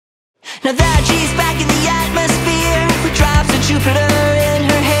Now that she's back in the atmosphere with drops of Jupiter in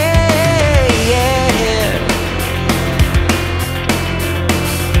her hair.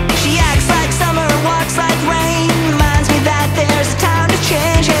 She acts like summer, walks like rain, reminds me that there's a time to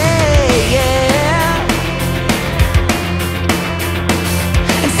change. Hey, yeah.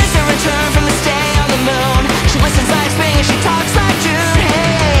 And since her return from a stay on the moon, she listens like spring and she talks like June.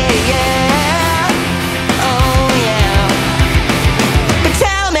 Hey, yeah. Oh, yeah. But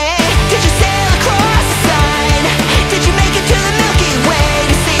tell me, did you sail across the sun? Did you make it to the Milky Way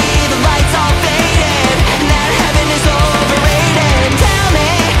to see the lights all faded and that heaven is overrated? Tell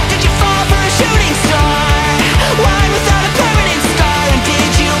me, did you fall for a shooting star, one without a permanent star? And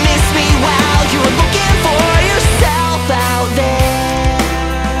did you miss me while you were looking for yourself out there?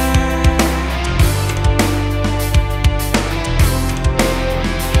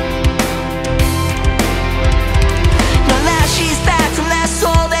 Now that she's back from that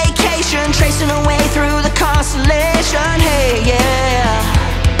soul vacation, tracing her way through the constellation. Hey, yeah,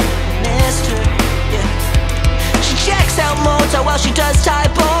 Mister, yeah. She checks out modes, how well she does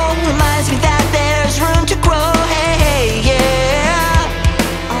typo, reminds me that there's room to grow. Hey, yeah.